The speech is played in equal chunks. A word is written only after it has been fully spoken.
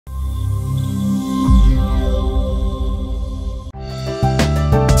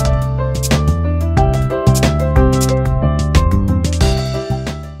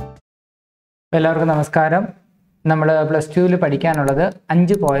എല്ലാവർക്കും നമസ്കാരം. നമ്മൾ +2 ൽ പഠിക്കാനുള്ളത്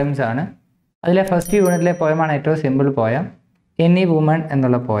 5 പോയംസ് ആണ്. അതിലെ ഫസ്റ്റ് യൂണിറ്റിലെ പോയമാണ് ഏറ്റവും സിമ്പിൾ പോയം, എനി വുമൺ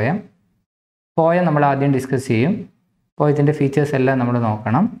എന്നുള്ള പോയം. നമ്മൾ ആദ്യം ഡിസ്കസ് ചെയ്യും. പോയത്തിൻ്റെ ഫീച്ചേഴ്സ് എല്ലാം നമ്മൾ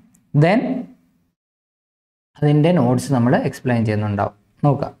നോക്കണം. ദെൻ അതിൻ്റെ നോട്ട്സ് നമ്മൾ എക്സ്പ്ലെയിൻ ചെയ്യുന്നുണ്ടാവും.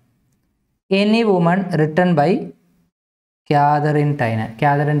 നോക്കാം. Any woman written by Catherine Tynan.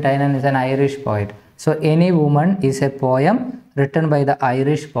 Catherine Tynan is an Irish poet. So any woman is a poem written by the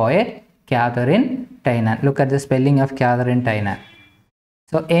Irish poet Catherine Tynan. Look at the spelling of Catherine Tynan.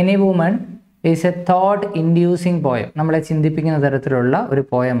 So any woman is a thought inducing poem. നമ്മളെ ചിന്തിപ്പിക്കുന്ന തരത്തിലുള്ള ഒരു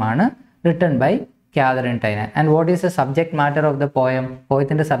പോയമാണ് written by Catherine Tynan. And what is the subject matter of the poem?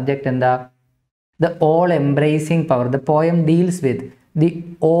 പോയത്തിൻ്റെ subject എന്താ? The all embracing power. The poem deals with the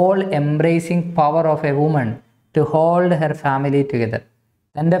all embracing power of a woman to hold her family together.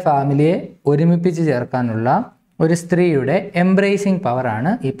 തൻ്റെ ഫാമിലിയെ ഒരുമിപ്പിച്ച് ചേർക്കാനുള്ള ഒരു സ്ത്രീയുടെ embracing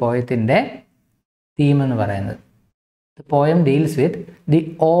പവറാണ് ഈ പോയത്തിൻ്റെ theme എന്ന് പറയുന്നത്. The poem deals with the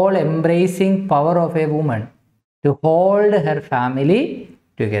all embracing power of a woman to hold her family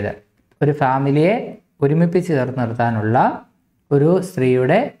together. ഒരു ഫാമിലിയെ ഒരുമിപ്പിച്ച് ചേർത്ത് നിർത്താനുള്ള ഒരു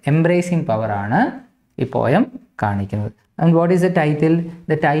സ്ത്രീയുടെ എംബ്രേസിങ് പവറാണ് ഈ പോയം കാണിക്കുന്നത്. And what is the title?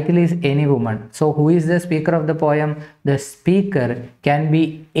 The title is Any Woman. So who is the speaker of the poem? The speaker can be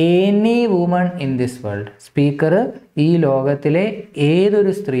any woman in this world. Speaker ഈ ലോകത്തിലെ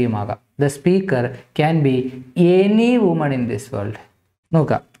ഏതൊരു സ്ത്രീയുമാകാം. The speaker can be any woman in this world.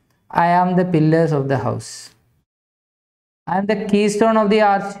 നോക്കാം. I am the pillars of the house. I am the keystone of the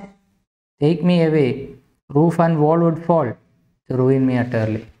arch. Take me away. Roof and wall would fall to ruin me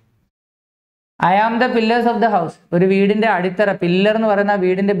utterly. I am the pillars of the house. ഒരു വീടിൻ്റെ അടിത്തറ, pillar എന്ന് പറയുന്ന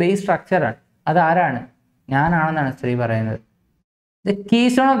വീടിൻ്റെ base സ്ട്രക്ചറാണ്. അത് ആരാണ്? ഞാനാണെന്നാണ് സ്ത്രീ പറയുന്നത്. The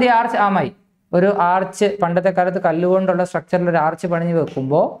keystone of the arch ആമൈ. ഒരു ആർച്ച്, പണ്ടത്തെ കാലത്ത് കല്ലുകൊണ്ടുള്ള സ്ട്രക്ചറിൽ ഒരു ആർച്ച് പണിഞ്ഞ്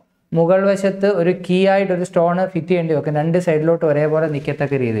വെക്കുമ്പോൾ മുകൾ വശത്ത് ഒരു കീ ആയിട്ട് ഒരു സ്റ്റോണ് ഫിറ്റ് ചെയ്യേണ്ടി വെക്കും, രണ്ട് സൈഡിലോട്ട് ഒരേപോലെ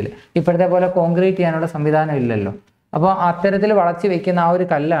നിൽക്കത്തക്ക രീതിയിൽ. ഇപ്പോഴത്തെ പോലെ കോൺക്രീറ്റ് ചെയ്യാനുള്ള സംവിധാനം ഇല്ലല്ലോ. അപ്പോൾ അത്തരത്തിൽ വളച്ച് വെക്കുന്ന ആ ഒരു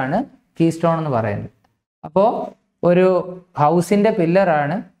കല്ലാണ് കീ സ്റ്റോൺ എന്ന് പറയുന്നത്. അപ്പോൾ ഒരു ഹൗസിൻ്റെ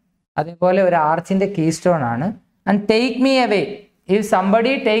പില്ലറാണ്, അതേപോലെ ഒരു ആർച്ചിൻ്റെ കീ സ്റ്റോൺ ആണ്. And take me away. If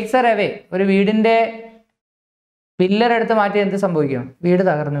somebody takes Har away. ഒരു വീടിൻ്റെ പില്ലർ എടുത്ത് മാറ്റി എന്ത് സംഭവിക്കും? വീട്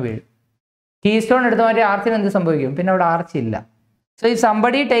തകർന്നു വീഴും. കീ സ്റ്റോൺ എടുത്ത് മാറ്റി ആർച്ചിന് എന്ത് സംഭവിക്കും? പിന്നെ അവിടെ ആർച്ച് ഇല്ല. So if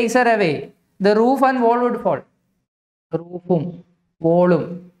somebody takes Har away the roof and wall would fall. റൂഫും വോളും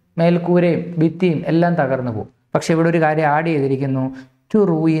മേൽക്കൂരയും ഭിത്തിയും എല്ലാം തകർന്നു പോകും. പക്ഷെ ഇവിടെ ഒരു കാര്യം ആഡ് ചെയ്തിരിക്കുന്നു, to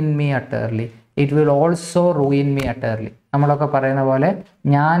ruin me അട്ടേർലി. It will also ruin me അട്ടേർലി. നമ്മളൊക്കെ പറയുന്ന പോലെ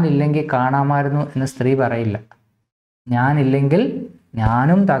ഞാനില്ലെങ്കിൽ കാണാമായിരുന്നു എന്ന് സ്ത്രീ പറയില്ല. ഞാനില്ലെങ്കിൽ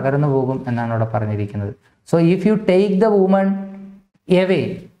ഞാനും തകർന്നു പോകും എന്നാണ് ഇവിടെ പറഞ്ഞിരിക്കുന്നത്. So if you take the woman away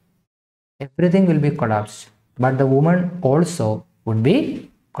everything will be collapsed, but the woman also would be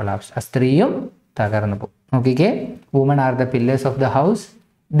collapsed. ആ സ്ത്രീയും തകർന്നു പോകും. നോക്കിക്കേ, woman are the pillars of the house.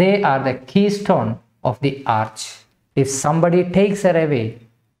 They are the key stone of the arch. If somebody takes Har away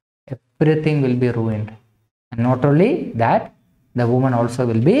everything will be ruined. And not only that, the woman also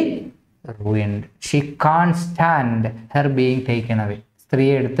will be ruined. She can't stand her being taken away.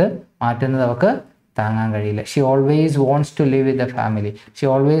 സ്ത്രീയെ എടുത്ത് മാറ്റുന്നത് അവൾക്ക് താങ്ങാൻ കഴിയില്ല. She always wants to live with the family. She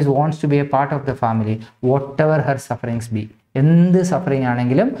always wants to be a part of the family, whatever her sufferings be. എന്ത് suffering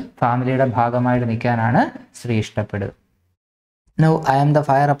ആണെങ്കിലും ഫാമിലിയുടെ ഭാഗമായിട്ട് നിൽക്കാനാണ് സ്ത്രീ ഇഷ്ടപ്പെടുക. Now I am the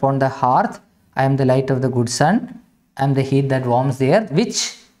fire upon the hearth. I am the light of the good sun. I am the heat that warms the earth, which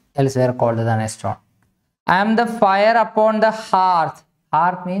elsewhere called than a stone. I am the fire upon the hearth.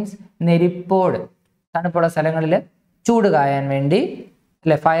 Hearth means നെരിപ്പോട്. തണുപ്പുള്ള സ്ഥലങ്ങളിൽ ചൂട് കായാൻ വേണ്ടി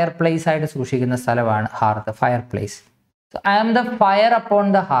അല്ലെ fire place ആയിട്ട് സൂക്ഷിക്കുന്ന സ്ഥലമാണ് hearth, fire place. So I am the fire upon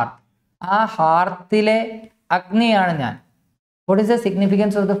the hearth. ആ ഹാർത്തിലെ അഗ്നിയാണ് ഞാൻ. What is the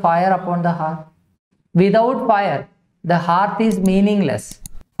significance of the fire upon the hearth? Without fire the hearth is meaningless.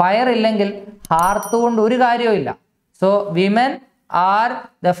 Fire ഇല്ലെങ്കിൽ ഹാർത്ത് കൊണ്ട് ഒരു കാര്യവും ഇല്ല. So women are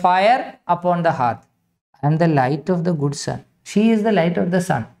the fire upon the hearth. I am the light of the good sun. She is the light of the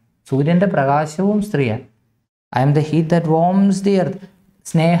sun. സൂര്യൻ്റെ പ്രകാശവും സ്ത്രീയാണ്. I am the heat that warms the earth.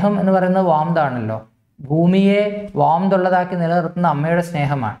 സ്നേഹം എന്ന് പറയുന്നത് വാംതാണല്ലോ. ഭൂമിയെ വാംതുള്ളതാക്കി നിലനിർത്തുന്ന അമ്മയുടെ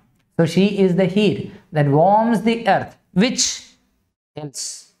സ്നേഹമാണ്. So she is the heat that warms the earth, which else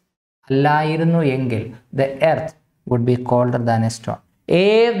അല്ലായിരുന്നു എങ്കിൽ the earth would be colder than a stone.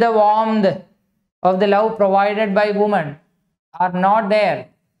 If the warmth of the love provided by woman are not there,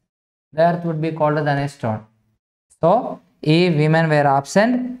 the earth would be colder than a stone. So if women were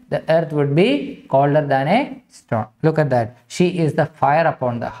absent, the earth would be colder than a stone. Look at that. She is the fire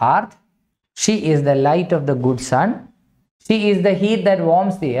upon the hearth. She is the light of the good sun. She is the heat that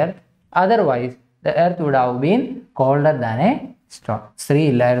warms the earth. Otherwise the earth would have been colder than a stone. സ്ത്രീ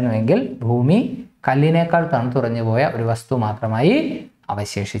ഇല്ലായിരുന്നുവെങ്കിൽ ഭൂമി കല്ലിനേക്കാൾ തണുത്തുറഞ്ഞു പോയ ഒരു വസ്തു മാത്രമായി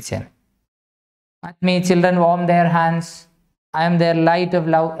അവശേഷിച്ചേനെ. At me children warm their hands. I am their light of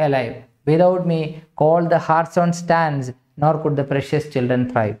love alive. Without me cold the hearthstone stands, nor could the precious children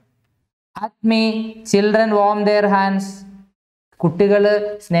thrive. At me children warm their hands. കുട്ടികൾ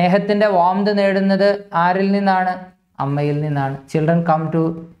സ്നേഹത്തിൻ്റെ warmth നേടുന്നത് ആരിൽ നിന്നാണ്? അമ്മയിൽ നിന്നാണ്. Children come to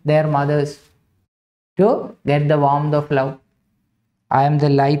their mothers to get the warmth of love. I am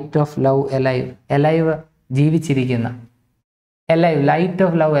the light of love alive. Alive ജീവിച്ചിരിക്കുന്ന, alive, light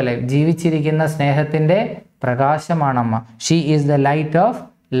of love alive, ജീവിച്ചിരിക്കുന്ന സ്നേഹത്തിൻ്റെ പ്രകാശമാണമ്മ. She is the light of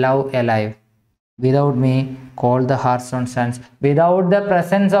love alive. Without me cold the hearthstone stands. Without the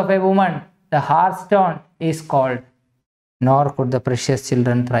presence of a woman the hearthstone is cold, nor could the precious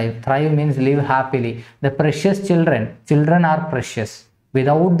children thrive. Thrive means live happily. The precious children are precious.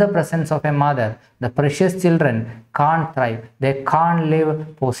 Without the presence of a mother, the precious children can't thrive. They can't live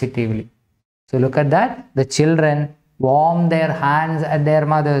positively. So look at that. The children warm their hands at their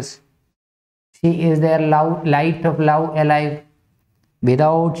mothers. She is their light of love alive.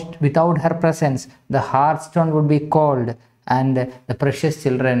 Without her presence, the hearthstone would be cold and the precious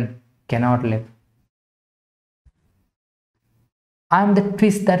children cannot live. I am the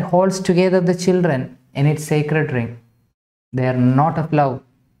twist that holds together the children in its sacred ring. They are not of love,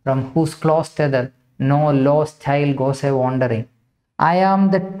 from whose close tether no lost child goes a wandering. I am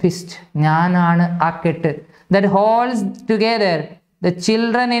the twist, ഞാനാണ് ആ കെട്ട്, that holds together the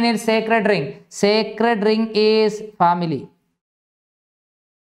children in its sacred ring. Sacred ring is family.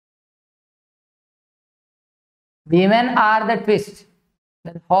 Women are the twist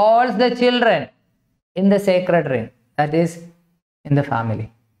that holds the children in the sacred ring, that is in the family.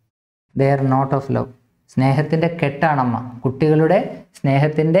 They are not of love. സ്നേഹത്തിൻ്റെ കെട്ടാണ് അമ്മ. കുട്ടികളുടെ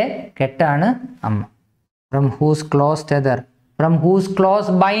സ്നേഹത്തിൻ്റെ കെട്ടാണ് അമ്മ. From whose close tether, from whose close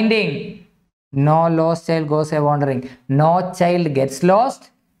binding no lost child goes a wandering. No child gets lost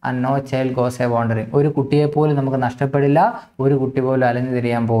and no child goes a wandering. ഒരു കുട്ടിയെ പോലും നമുക്ക് നഷ്ടപ്പെടില്ല, ഒരു കുട്ടി പോലും അലഞ്ഞു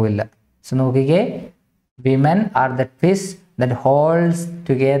തിരിയാൻ പോവില്ല. സോ നോക്കിക്കേ, women are the twist that holds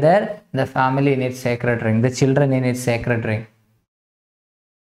together the family in its sacred ring, the children in its sacred ring.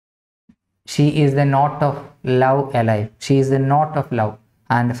 She is the knot of love alive. She is the knot of love,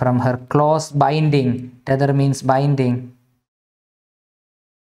 and from her close binding, tether means binding,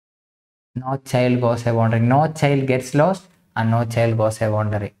 no child goes a wandering. No child gets lost and no child goes a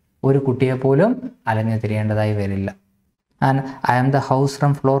wandering. ഒരു കുട്ടിയെ പോലും അലഞ്ഞു തിരിയേണ്ടതായി വരില്ല. And I am the house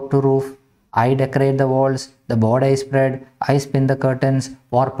from floor to roof. I decorate the walls, the board I spread, I spin the curtains,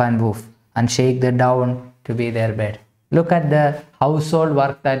 warp and woof, and shake the down to be their bed. Look at the household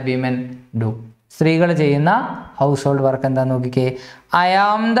work that women do. സ്ത്രീകൾ ചെയ്യുന്ന house hold work എന്താ നോക്കിക്കേ. I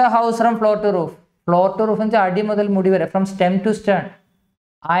am the house from floor to roof. Floor to roof എന്ന് വെച്ചാൽ അടി മുതൽ മുടി വരെ, from stem to stern.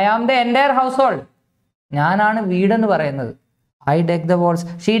 I am the entire household. ഞാനാണ് വീടെന്ന് പറയുന്നത്. I deck the walls.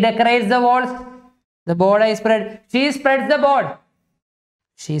 She decorates the walls. The board I spread. She spreads the board.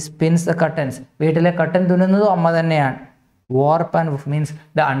 She spins the curtains. വീട്ടിലെ കട്ടൻ തുന്നുന്നതും അമ്മ തന്നെയാണ്. Warp and woof means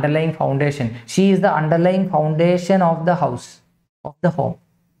the underlying foundation. She is the underlying foundation of the house, of the home.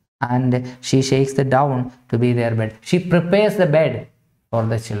 And she shakes the down to be their bed. She prepares the bed for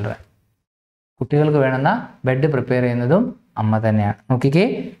the children. കുട്ടികൾക്ക് വേണമെന്ന bed prepare ചെയ്യുന്നതും അമ്മ തന്നെയാണ്. നോക്കിക്കേ,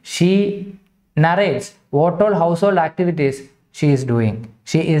 she narrates what all household activities she is doing.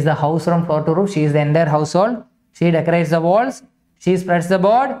 She is the house from floor to roof. She is the entire household. She decorates the walls. She spreads the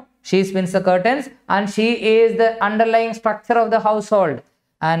board. She spins the curtains, and she is the underlying structure of the household,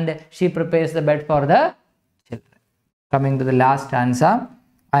 and she prepares the bed for the children. Coming to the last stanza,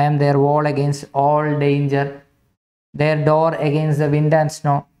 I am their wall against all danger, their door against the wind and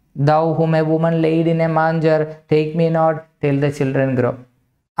snow. Thou whom a woman laid in a manger, take me not till the children grow.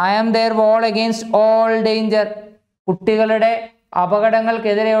 I am their wall against all danger. കുട്ടികളുടെ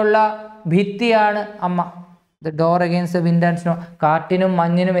അപകടങ്ങൾക്കെതിരെയുള്ള ഭിത്തിയാണ് അമ്മ. The door against the wind and snow. കാറ്റിനും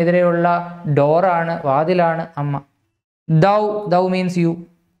മഞ്ഞിനും എതിരെയുള്ള ഡോറാണ്, വാതിലാണ് അമ്മ. Thou means you.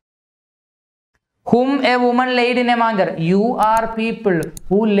 Whom a woman laid in a manger. You are people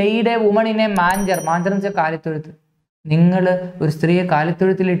who laid a woman in a manger. Manger എന്ന് വെച്ചാൽ കാലിത്തൊഴുത്ത്. നിങ്ങൾ ഒരു സ്ത്രീയെ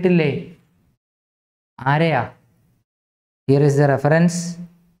കാലിത്തൊഴുത്തിൽ ഇട്ടില്ലേ? ആരെയാ? Here is the reference,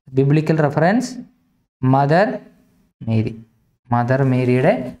 biblical reference, Mother Mary. Mother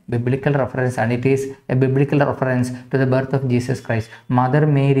Maryയുടെ biblical reference, and it is a biblical reference to the birth of Jesus Christ. Mother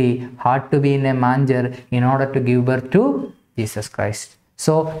Mary had to be in a manger in order to give birth to Jesus Christ.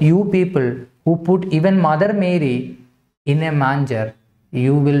 So you people who put even Mother Mary in a manger,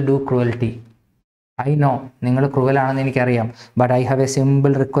 you will do cruelty. I know നിങ്ങൾ ക്രൂവലാണെന്ന് എനിക്കറിയാം, but I have a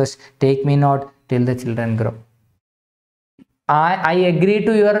simple request. Take me not till the children grow. I agree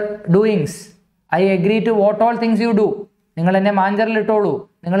to your doings. I agree to what all things you do. നിങ്ങൾ എന്നെ മാഞ്ചറിലിട്ടോളൂ,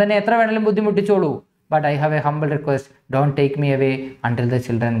 നിങ്ങൾ എന്നെ എത്ര വേണമെങ്കിലും ബുദ്ധിമുട്ടിച്ചോളൂ. But I have a humble request. Don't take me away until the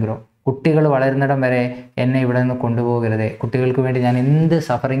children grow. കുട്ടികൾ വളരുന്നിടം വരെ എന്നെ ഇവിടെ നിന്ന് കൊണ്ടുപോകരുത്. കുട്ടികൾക്ക് വേണ്ടി ഞാൻ എന്ത്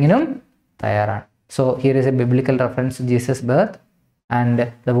സഫറിങ്ങിനും തയ്യാറാണ്. So here is a biblical reference to Jesus' birth, and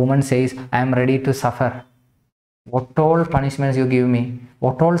the woman says, I am ready to suffer. What all punishments you give me,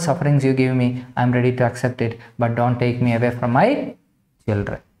 what all sufferings you give me, I am ready to accept it, but don't take me away from my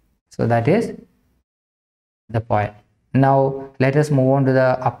children. So that is the poem. Now let us move on to the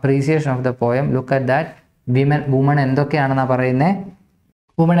appreciation of the poem. Look at that. Woman എന്തൊക്കെയാണെന്നാ പറയുന്നത്?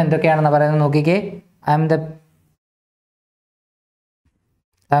 Woman എന്തൊക്കെയാണെന്നാ പറയുന്നത് നോക്കിക്കേ. I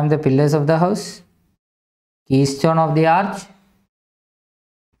am the pillars of the house, keystone of the arch,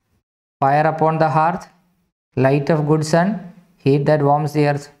 fire upon the hearth, light of good sun, heat that warms the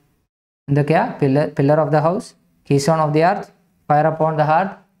earth. എന്തൊക്കെയാ? Pillar of the house, keystone of the arch, fire upon the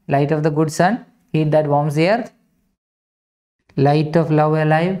hearth, light of the good sun, heat that warms the earth, light of love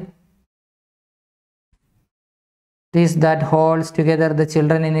alive, this that holds together the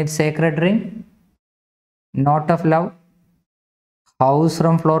children in its sacred ring, knot of love, house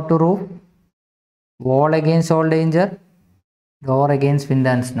from floor to roof, wall against all danger, door against wind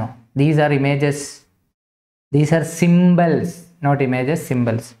and snow. These are images. These are symbols, not images,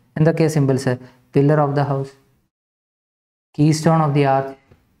 symbols. എന്തൊക്കെയാ symbols? Pillar of the house, keystone of the arch,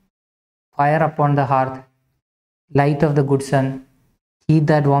 fire upon the hearth, light of the good sun, heat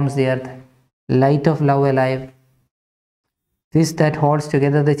that warms the earth, light of love alive, twist that holds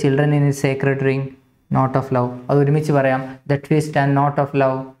together the children in its sacred ring, knot of love. അത് ഒരുമിച്ച് പറയാം. The twist and knot of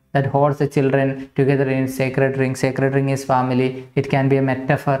love that holds the children together in its sacred ring. Sacred ring is family. It can be a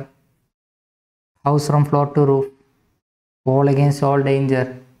metaphor. House from floor to roof, wall against all danger,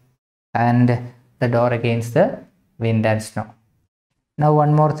 and the door against the wind and snow. Now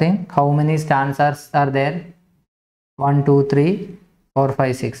one more thing. How many stanzas are there? 1, 2, 3, 4,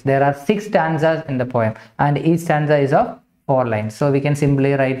 5, 6. There are 6 stanzas in the poem, and each stanza is of 4 lines. So we can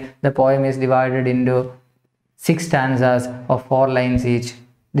simply write the poem is divided into 6 stanzas of 4 lines each.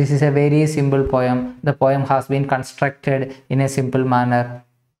 This is a very simple poem. The poem has been constructed in a simple manner.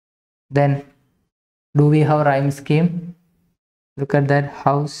 Then do we have rhyme scheme? Look at that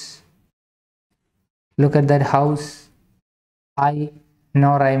house. Look at that house. I,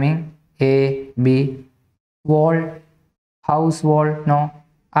 no rhyming. A, B. Wall, house wall, no.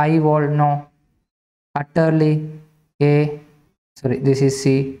 I wall, no. Utterly, A, sorry, this is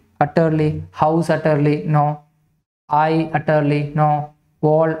C. Utterly, house utterly, no. I utterly, no.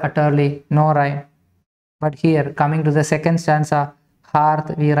 Wall utterly, no rhyme. But here, coming to the second stanza, hearth,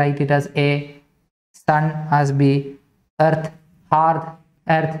 we write it as A, sun as B, earth, hearth,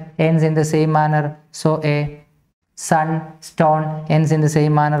 earth ends in the same manner, so A, sun, stone ends in the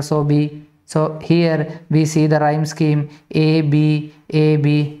same manner, so B. So here we see the rhyme scheme A, B, A, B.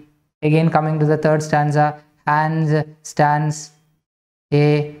 Again coming to the third stanza, hands, stands, A,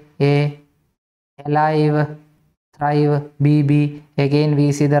 alive, thrive, B, B. Again we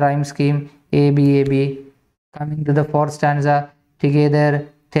see the rhyme scheme A, B, A, B. Coming to the fourth stanza, together,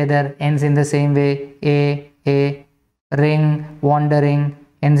 tether ends in the same way, A, ring, wandering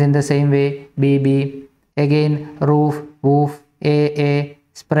ends in the same way, B, B. Again roof, woof, A,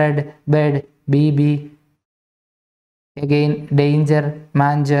 spread, bed, B, B. Again danger,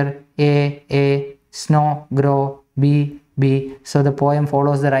 manger, A, snow, grow, B, B. So the poem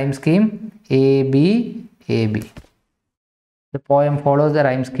follows the rhyme scheme A, B, A, B. The poem follows the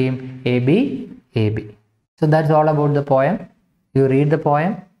rhyme scheme A, B, A, B. So that's all about the poem. You read the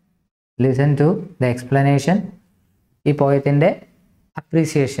poem, listen to the explanation. ഈ പോയത്തിൻ്റെ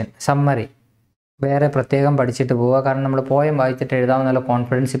appreciation summary വേറെ പ്രത്യേകം പഠിച്ചിട്ട് പോവുക. കാരണം നമ്മൾ poem വായിച്ചിട്ട് എഴുതാമെന്നുള്ള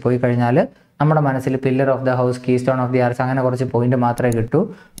കോൺഫിഡൻസിൽ പോയി കഴിഞ്ഞാൽ നമ്മുടെ മനസ്സിൽ pillar of the house, key stone of the arch അങ്ങനെ കുറച്ച് പോയിന്റ് മാത്രമേ കിട്ടൂ.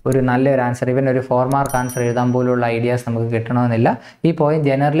 ഒരു നല്ലൊരു ആൻസർ, ഇവൻ ഒരു 4 മാർക്ക് ആൻസർ എഴുതാൻ പോലുള്ള ഐഡിയാസ് നമുക്ക് കിട്ടണമെന്നില്ല. ഈ പോയിന്റ്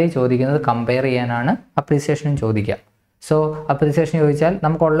ജനറലി ചോദിക്കുന്നത് കമ്പയർ ചെയ്യാനാണ്, അപ്രീസിയേഷനും ചോദിക്കുക. സോ അപ്രീസിയേഷൻ ചോദിച്ചാൽ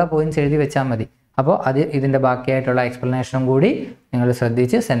നമുക്കുള്ള പോയിന്റ്സ് എഴുതി വെച്ചാൽ മതി. അപ്പോൾ അത് ഇതിൻ്റെ ബാക്കിയായിട്ടുള്ള എക്സ്പ്ലനേഷനും കൂടി നിങ്ങൾ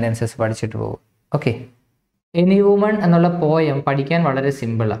ശ്രദ്ധിച്ച് സെൻറ്റൻസസ് പഠിച്ചിട്ട് പോകും. ഓക്കെ, എനി വുമൺ എന്നുള്ള പോയം പഠിക്കാൻ വളരെ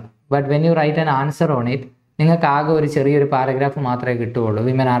സിമ്പിളാണ്. But when you right an answer on it, നിങ്ങൾക്ക് ആകെ ഒരു ചെറിയൊരു പാരഗ്രാഫ് മാത്രമേ കിട്ടുകയുള്ളൂ.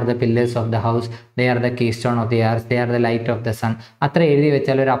 Women are the pillars of the house, they are the key stone of the arch, they are the light of the sun. അത്ര എഴുതി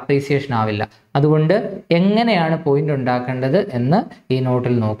വെച്ചാൽ ഒരു അപ്രീസിയേഷൻ ആവില്ല. അതുകൊണ്ട് എങ്ങനെയാണ് പോയിന്റ് ഉണ്ടാക്കേണ്ടത് എന്ന് ഈ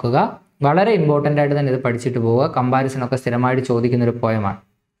നോട്ടിൽ നോക്കുക. വളരെ ഇമ്പോർട്ടൻ്റ് ആയിട്ട് തന്നെ ഇത് പഠിച്ചിട്ട് പോവുക. കമ്പാരിസൺ ഒക്കെ സ്ഥിരമായിട്ട് ചോദിക്കുന്നൊരു പോയമാണ്.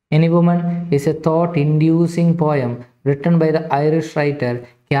 Any woman is A thought inducing poem written by the Irish writer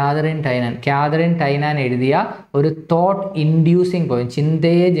Catherine Tynan. Catherine Tynan എഴുതിയ ഒരു തോട്ട് ഇൻഡ്യൂസിങ് പോയം,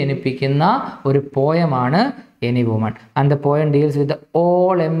 ചിന്തയെ ജനിപ്പിക്കുന്ന ഒരു പോയമാണ് any woman. And the poem deals with the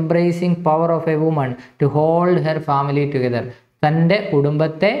all-embracing power of a woman to hold her family together. തൻ്റെ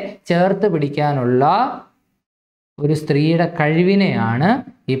കുടുംബത്തെ ചേർത്ത് പിടിക്കാനുള്ള ഒരു സ്ത്രീയുടെ കഴിവിനെയാണ്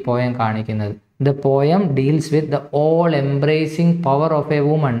ഈ പോയം കാണിക്കുന്നത്. The poem deals with the all-embracing power of a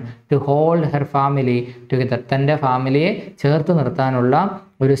woman to hold her family together. തൻ്റെ ഫാമിലിയെ ചേർത്ത് നിർത്താനുള്ള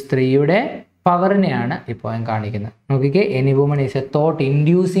ഒരു സ്ത്രീയുടെ പവറിനെയാണ് ഈ പോയം കാണിക്കുന്നത്. നോക്കിക്കേ, any woman is A thought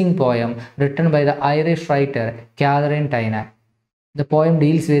inducing poem written by the Irish writer Catherine Tynan. The poem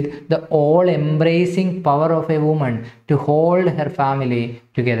deals with the all-embracing power of a woman to hold her family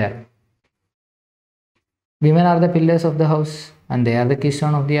together. Women are the pillars of the house and they are the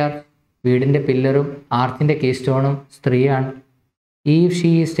keystone of the earth. വീടിൻ്റെ പില്ലറും ആർത്തിൻ്റെ കീസ്റ്റോണും സ്ത്രീയാണ്. If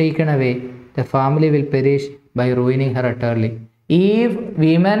she is taken away, the family will perish by ruining her utterly. If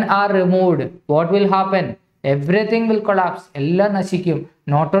women are removed, what will happen? Everything will collapse. എല്ലാം നശിക്കും.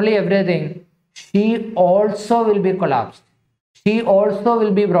 Not only everything, she also will be collapsed. She also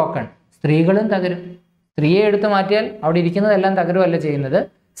will be broken. സ്ത്രീകളും തകരും. സ്ത്രീയെ എടുത്തു മാറ്റിയാൽ അവിടെ ഇരിക്കുന്നതെല്ലാം തകരുമല്ല ചെയ്യുന്നത്.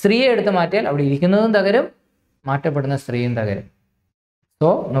 സ്ത്രീയെ എടുത്തു മാറ്റിയാൽ അവിടെ ഇരിക്കുന്നതും തകരും, മാറ്റപ്പെടുന്ന സ്ത്രീയും തകരും. So,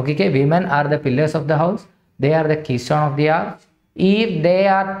 നോക്കിക്കേ, women are the pillars of the house. They are the keystone of the arch. If they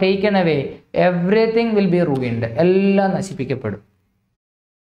are taken away, everything will be ruined. എല്ലാം നശിപ്പിക്കപ്പെടും.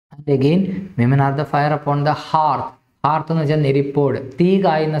 And again, women are the fire upon the hearth. Hearth എന്ന് വെച്ചാൽ നെരിപ്പോട്, തീ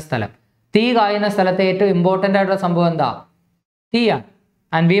കായുന്ന സ്ഥലം. തീ കായുന്ന സ്ഥലത്തെ ഏറ്റവും important ആയിട്ടുള്ള സംഭവം എന്താ? തീയാണ്.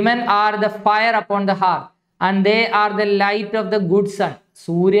 And women are the fire upon the hearth. And they are the light of the good sun.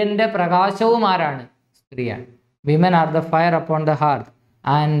 സൂര്യൻ്റെ പ്രകാശവും ആരാണ്? സ്ത്രീയാണ്. Women are the fire upon the hearth.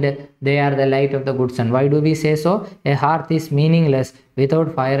 And they are the light of the good sun. Why do we say so? A hearth is meaningless without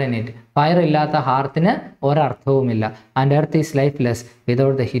fire in it. Fire ഇല്ലാത്ത ഹാർത്തിന് ഒരർത്ഥവുമില്ല. And earth is lifeless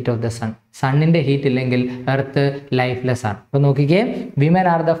without the heat of the sun. സണ്ണിൻ്റെ heat ഇല്ലെങ്കിൽ earth lifeless ആണ്. അപ്പോൾ നോക്കിക്കേ, women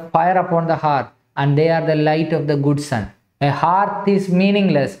are the fire upon the hearth and they are the light of the good sun. A hearth is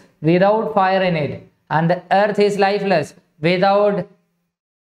meaningless without fire in it. And the earth is lifeless without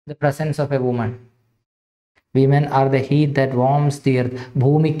the presence of a woman. Women are the heat that warms the earth.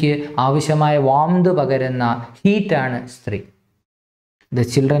 ഭൂമിക്ക് ആവശ്യമായ warmth പകരുന്ന ഹീറ്റാണ് സ്ത്രീ. The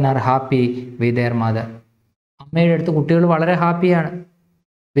children are happy with their mother. അമ്മയുടെ അടുത്ത് കുട്ടികൾ വളരെ ഹാപ്പിയാണ്.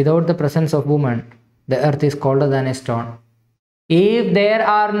 Without the presence of woman, the earth is colder than a stone. If there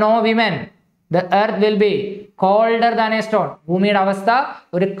are no women, the earth will be colder than a stone. ഭൂമിയുടെ അവസ്ഥ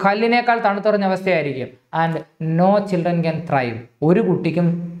ഒരു കല്ലിനേക്കാൾ തണുത്തുറഞ്ഞ അവസ്ഥയായിരിക്കും. And no children can thrive. ഒരു കുട്ടിക്കും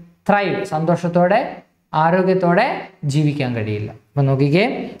thrive, സന്തോഷത്തോടെ ആരോഗ്യത്തോടെ ജീവിക്കാൻ കഴിയില്ല. അപ്പം നോക്കിക്കേ,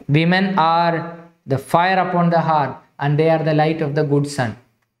 women are the fire upon the heart and they are the light of the good sun.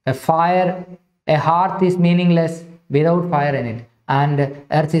 A heart is meaningless without fire in it and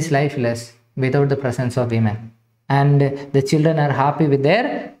earth is lifeless without the presence of women. And the children are happy with their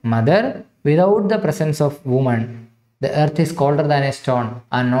mother without the presence of woman. The earth is colder than A stone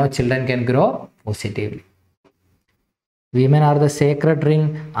and no children can grow positively. Women are the sacred ring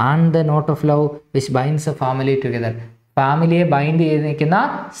and the knot of love which binds a family together. ഫാമിലിയെ bind ചെയ്ത് നിൽക്കുന്ന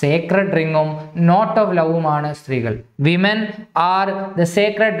Sacred റിങ്ങും not of ലവുമാണ് സ്ത്രീകൾ. Women are the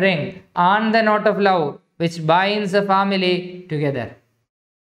Sacred ring and the not of love which binds A family together.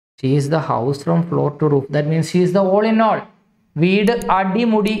 She is the house from floor to roof. That means she is the all in all. വീട്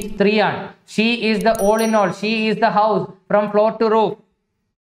അടിമുടി സ്ത്രീയാണ്. She is the all in all. She is the house from floor to roof.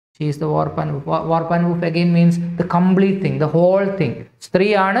 She is the warp and woof. Warp and woof again means the complete thing, the whole thing.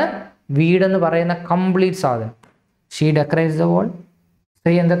 സ്ത്രീയാണ് വീടെന്ന് പറയുന്ന complete സാധനം. She ഡെക്കറേറ്റ്സ് the wall.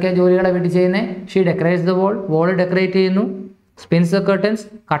 സ്ത്രീ എന്തൊക്കെയാണ് ജോലികളെ വീട്ടിൽ ചെയ്യുന്നത്? She ഡെക്കറേറ്റ്സ് the wall. Wall decorate ചെയ്യുന്നു. Sphinx the curtains.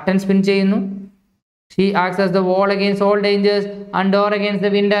 Curtain spin ചെയ്യുന്നു. She acts as the wall against all dangers and door against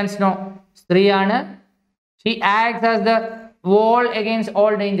the wind and snow. സ്ത്രീയാണ്. She acts as the wall against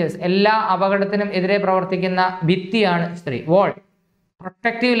all dangers. എല്ലാ അപകടത്തിനും എതിരെ പ്രവർത്തിക്കുന്ന ഭിത്തിയാണ് സ്ത്രീ. Wall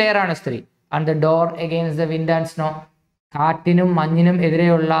protective layer ആണ് സ്ത്രീ. And the door against the wind and snow. കാറ്റിനും മഞ്ഞിനും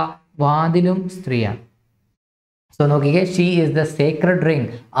എതിരെയുള്ള വാതിലും സ്ത്രീയാണ്. സോ നോക്കിക്കേ, she is the Sacred ring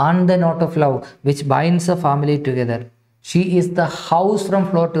and the not of love which binds A family together. She is the house from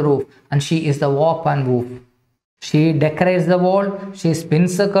floor to roof and she is the വാർപ്പ് and വൂഫ്. She decorates the wall, she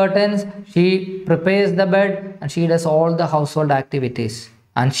spins the curtains, she prepares the bed, and she does all the household activities.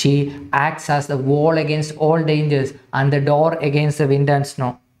 And she acts as the wall against all dangers and the door against the wind and snow.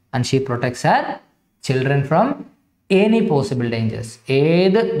 And she protects her children from any possible dangers.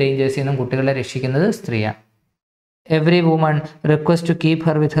 ഏത് ഡേഞ്ചേഴ്സിനും കുട്ടികളെ രക്ഷിക്കുന്നത് സ്ത്രീയാണ്. Every woman requests to keep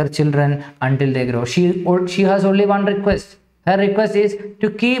her with her children until they grow. She has only one request. Her request is to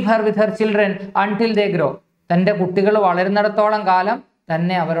keep her with her children until they grow. തൻ്റെ കുട്ടികൾ വളരുന്നിടത്തോളം കാലം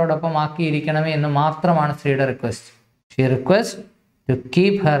തന്നെ അവരോടൊപ്പം ആക്കിയിരിക്കണമേ എന്ന് മാത്രമാണ് സ്ത്രീയുടെ request. She requests to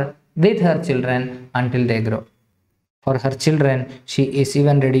keep her with her children until they grow. For her children, she is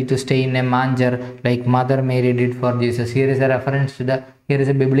even ready to stay in a manger like Mother Mary did for Jesus. Here is a reference to here is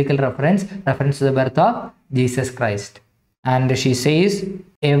a biblical reference to the birth of Jesus Christ. And she says,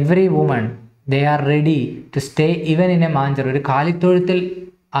 every woman, they are ready to stay even in a manger. ഒരു കാലിത്തൊഴുത്തിൽ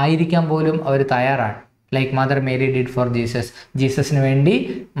ആയിരിക്കാൻ പോലും അവർ തയ്യാറാണ്. Like mother Mary did for Jesus. ജീസസിന് വേണ്ടി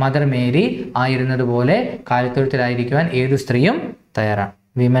mother Mary ആയിരുന്നതുപോലെ കാലിത്തൊഴുത്തിലായിരിക്കുവാൻ ഏതു സ്ത്രീയും തയ്യാറാണ്.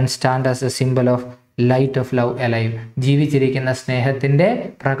 Women stand as A symbol of light of love alive. ജീവിച്ചിരിക്കുന്ന സ്നേഹത്തിൻ്റെ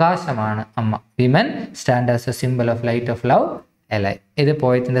പ്രകാശമാണ് അമ്മ. Women stand as A symbol of light of love alive. ഇത്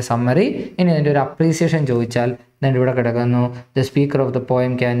പോയത്തിൻ്റെ സമ്മറി. ഇനി അതിൻ്റെ ഒരു അപ്രീസിയേഷൻ ചോദിച്ചാൽ then ഇവിടെ കിടക്കുന്നു, the speaker of the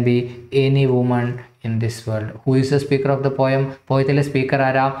poem can be any woman in this world. Who is the speaker of the poem? പോയത്തിലെ speaker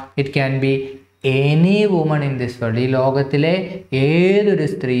ആരാ? It can be any woman in this world. ഈ ലോകത്തിലെ ഏതൊരു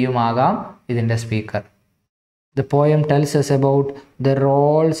സ്ത്രീയുമാകാം ഇതിൻ്റെ speaker. The poem tells us about the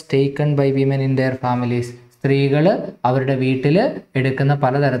roles taken by women in their families. സ്ത്രീകൾ അവരുടെ വീട്ടിൽ എടുക്കുന്ന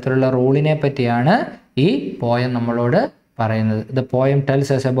പലതരത്തിലുള്ള റോളിനെ പറ്റിയാണ് ഈ പോയം നമ്മളോട് പറയുന്നത്. The poem tells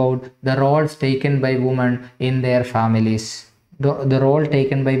us about the roles taken by women in their families. The role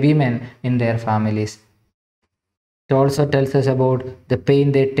taken by women in their families. It also tells us about the pain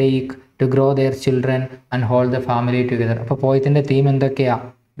they take to grow their children and hold the family together. അപ്പോൾ പോയത്തിൻ്റെ theme എന്തൊക്കെയാ?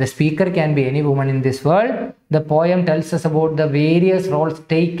 The speaker can be any woman in this world. The poem tells us about the various roles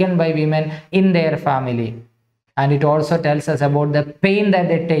taken by women in their family. And it also tells us about the pain that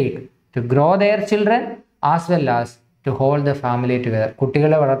they take to grow their children as well as to hold the family together.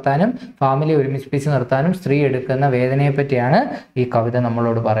 കുട്ടികളെ വളർത്താനും family ഒരുമിപ്പിച്ച് നിർത്താനും സ്ത്രീ എടുക്കുന്ന വേദനയെ പറ്റിയാണ് ഈ കവിത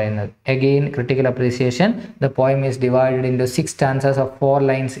നമ്മളോട് പറയുന്നത്. Again, critical appreciation. The poem is divided into 6 stanzas of 4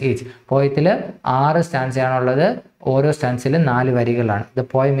 lines each. പോയത്തിൽ 6 സ്റ്റാൻസയാണുള്ളത്. ഓരോ സ്റ്റാൻസിൽ 4 വരികളാണ്. The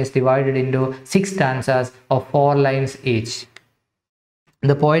poem is divided into 6 stanzas of 4 lines each.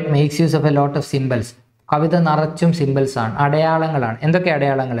 The poet makes use of a lot of symbols. കവിത നിറച്ചും സിംബൽസ് ആണ്, അടയാളങ്ങളാണ്. എന്തൊക്കെ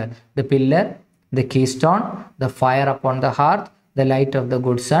അടയാളങ്ങൾ? The pillar, the keystone, the fire upon the hearth, the light of the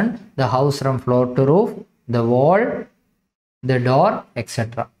good sun, the house from floor to roof, the wall, the door,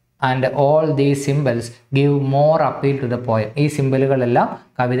 etc. And all these symbols give more appeal to the poem. ഈ സിംബലുകളെല്ലാം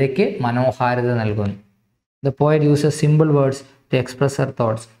കവിതയ്ക്ക് മനോഹാരിത നൽകുന്നു. The poet uses simple words to express her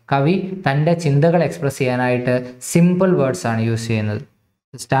thoughts. കവി തൻ്റെ ചിന്തകൾ express ചെയ്യാനായിട്ട് simple words ആണ് use ചെയ്യുന്നത്.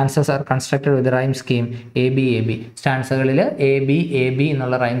 The stanzas are constructed with the rhyme scheme ABAB. സ്റ്റാൻസകളിൽ ABAB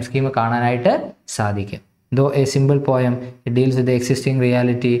എന്നുള്ള റൈം സ്കീം കാണാനായിട്ട് സാധിക്കും. Though a simple poem, it deals with the existing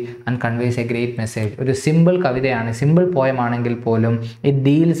reality and conveys a great message. ഒരു simple കവിതയാണ്, simple poem ആണെങ്കിൽ പോലും it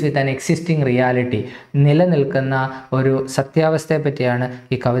deals with an existing reality. നിലനിൽക്കുന്ന ഒരു സത്യാവസ്ഥയെ പറ്റിയാണ്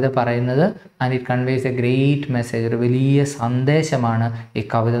ഈ കവിത പറയുന്നത്. and it conveys a great message. ഒരു വലിയ സന്ദേശമാണ് ഈ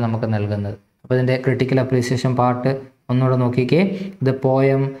കവിത നമുക്ക് നൽകുന്നത്. അപ്പോൾ ഇതിൻ്റെ ക്രിട്ടിക്കൽ അപ്രീസിയേഷൻ പാർട്ട് ഒന്നുകൂടെ നോക്കിക്കേ. The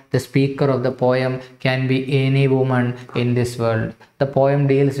poem, the speaker of the poem can be any woman in this world. The poem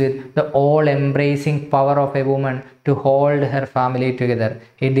deals with the all-embracing power of a woman to hold her family together.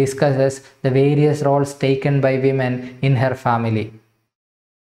 It discusses the various roles taken by women in her family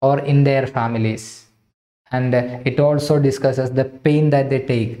or in their families. And it also discusses the pain that they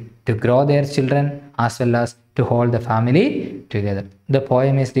take to grow their children as well as to hold the family together. The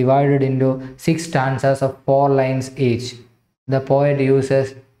poem is divided into 6 stanzas of 4 lines each. The poet uses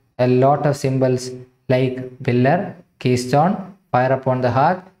a lot of symbols like pillar, keystone, fire upon the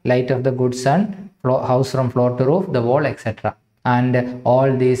hearth, light of the good sun, house from floor to roof, the wall, etc. And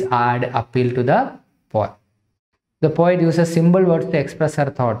all these add appeal to the poem. The poet uses simple words to express her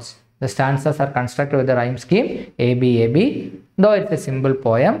thoughts. The stanzas are constructed with the rhyme scheme ABAB. Though it's a simple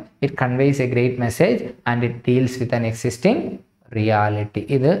poem, it conveys a great message and it deals with an existing reality.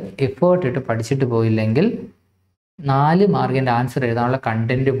 ഇത് effort ഇട്ട് പഠിച്ചിട്ട് പോയില്ലെങ്കിൽ 4 മാർക്കിൻ്റെ answer എഴുതാനുള്ള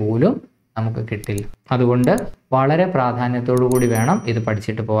content പോലും നമുക്ക് കിട്ടില്ല. അതുകൊണ്ട് വളരെ പ്രാധാന്യത്തോടു കൂടി വേണം ഇത്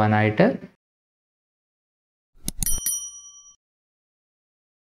പഠിച്ചിട്ട് പോകാനായിട്ട്.